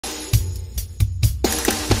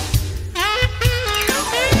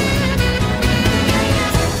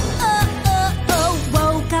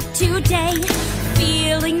day,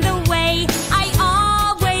 feeling the way I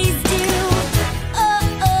always do.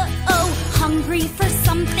 Hungry for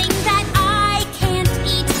something that I can't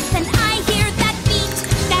eat. Then I hear that beat,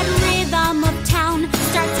 that rhythm of town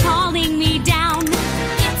starts calling me down.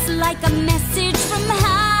 It's like a message from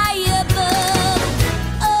high above.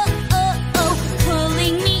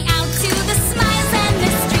 Pulling me out to the smiles and the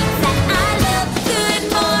streets that I love. Good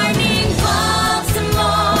morning,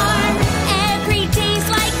 Baltimore. Every day's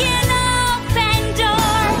like an open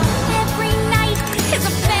door. Every night is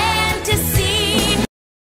a fantasy.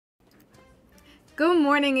 Good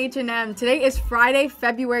morning, H&M. Today is Friday,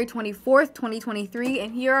 February 24th, 2023,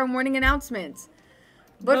 and here are our morning announcements.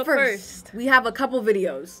 But first, we have a couple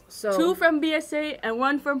videos. So 2 from BSA and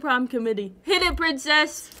 1 from prom committee. Hit it,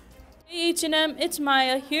 princess! Hey H&M, it's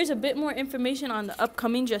Maya. Here's a bit more information on the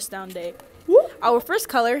upcoming Dress Down Day. Our first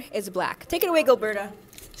color is black. Take it away, Gilberta.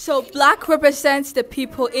 So black represents the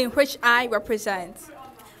people in which I represent.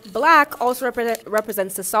 Black also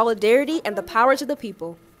represents the solidarity and the power to the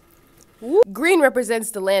people. Green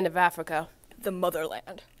represents the land of Africa. The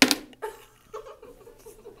motherland.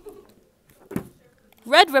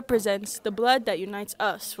 Red represents the blood that unites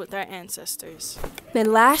us with our ancestors.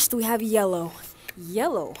 Then last, we have yellow.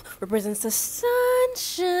 Yellow represents the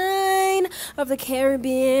sunshine of the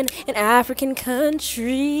Caribbean and African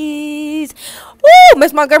countries. Woo!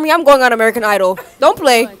 Miss Montgomery, I'm going on American Idol. Don't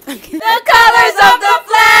play. The colors of the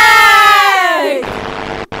flag!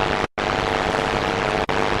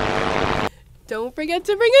 Don't forget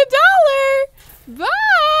to bring $1. Bye!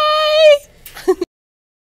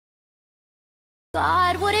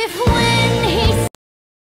 God, what if when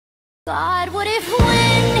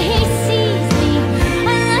he sees me, I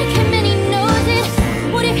like him and he knows it?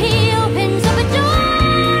 What if he opens up a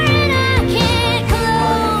door and I can't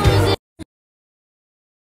close it?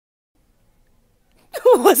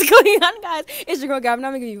 What's going on, guys? It's your girl Gavin.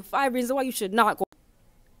 I'm gonna give you 5 reasons why you should not go.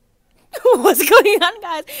 What's going on,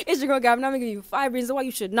 guys? It's your girl Gavin. I'm gonna give you 5 reasons why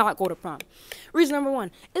you should not go to prom. Reason number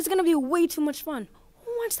 1, it's gonna be way too much fun.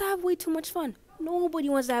 Who wants to have way too much fun? Nobody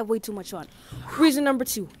wants to have way too much fun. Reason number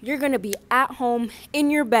 2, you're gonna be at home in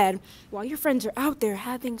your bed while your friends are out there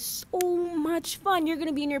having so much fun. You're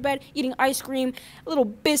gonna be in your bed eating ice cream, little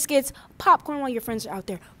biscuits, popcorn while your friends are out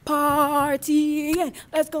there partying.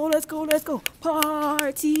 Let's go, let's go, let's go,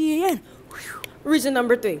 partying. Reason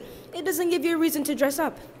number 3, it doesn't give you a reason to dress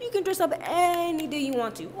up. You can dress up any day you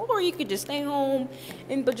want to, or you could just stay home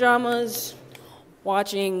in pajamas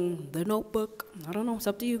watching The Notebook. I don't know, it's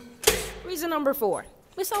up to you. Reason number 4,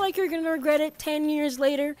 it's not like you're gonna regret it 10 years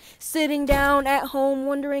later, sitting down at home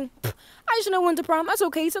wondering, I should have went to prom. That's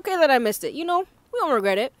okay, it's okay that I missed it, you know? We don't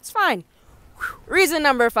regret it, it's fine. Reason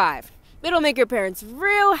number 5, it'll make your parents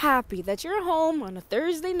real happy that you're home on a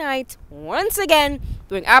Thursday night, once again,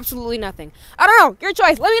 doing absolutely nothing. I don't know, your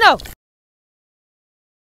choice, let me know.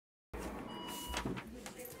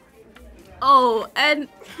 Oh, and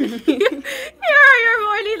here are your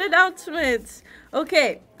morning announcements.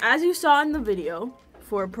 Okay, as you saw in the video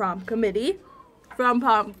for prom committee,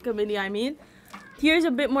 here's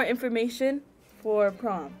a bit more information for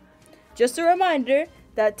prom. Just a reminder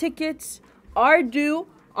that tickets are due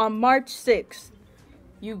on March 6th.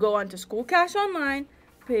 You go onto School Cash Online,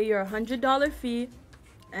 pay your $100 fee,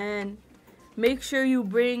 and make sure you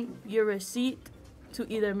bring your receipt to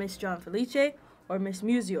either Miss John Felice or Miss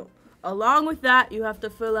Musio. Along with that, you have to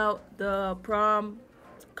fill out the prom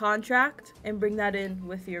contract and bring that in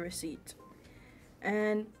with your receipt.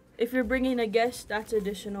 And if you're bringing a guest, that's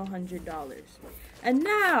additional $100. And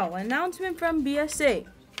now, announcement from BSA.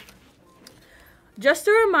 Just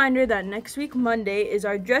a reminder that next week, Monday, is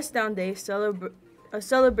our Dress Down Day, a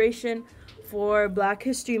celebration for Black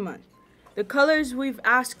History Month. The colors we've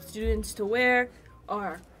asked students to wear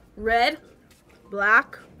are red,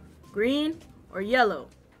 black, green, or yellow.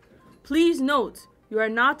 Please note, you are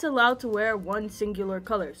not allowed to wear one singular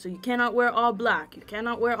color. So you cannot wear all black, you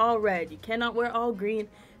cannot wear all red, you cannot wear all green,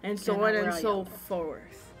 and so on and so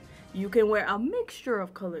forth. You can wear a mixture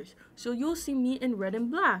of colors. So you'll see me in red and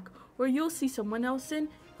black, or you'll see someone else in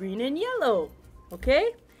green and yellow.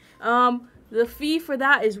 Okay? The fee for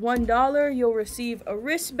that is $1. You'll receive a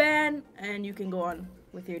wristband, and you can go on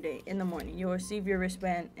with your day in the morning. You'll receive your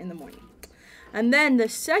wristband in the morning. And then the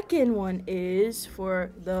second one is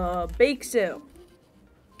for the bake sale.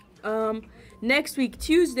 Next week,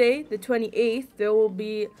 Tuesday, the 28th, there will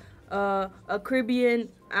be a Caribbean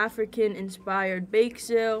African inspired bake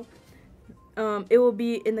sale. It will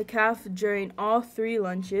be in the cafe during all 3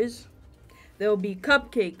 lunches. There will be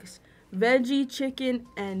cupcakes, veggie, chicken,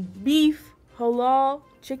 and beef halal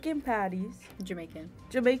chicken patties. Jamaican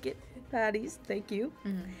patties, thank you.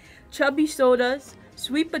 chubby sodas,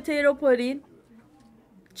 sweet potato pudding,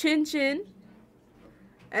 chin chin,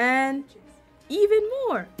 and even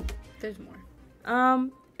more. There's more.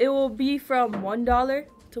 It will be from $1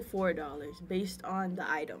 to $4 based on the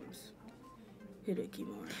items.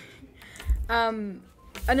 Hirikimura.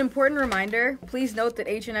 An important reminder, please note that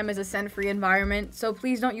H&M is a scent-free environment, so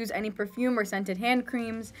please don't use any perfume or scented hand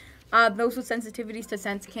creams. Those with sensitivities to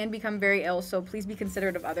scents can become very ill, so please be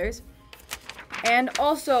considerate of others. And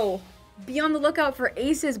also, be on the lookout for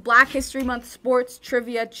ACE's Black History Month Sports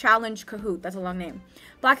Trivia Challenge Kahoot. That's a long name.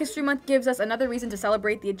 Black History Month gives us another reason to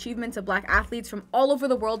celebrate the achievements of black athletes from all over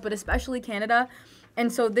the world, but especially Canada.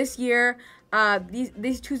 And so this year,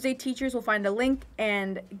 these Tuesday teachers will find a link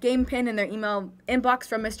and game pin in their email inbox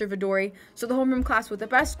from Mr. Vidori. So the homeroom class with the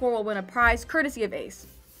best score will win a prize courtesy of ACE.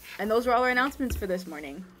 And those are all our announcements for this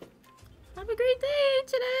morning. Have a great day,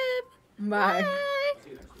 H&M. Bye.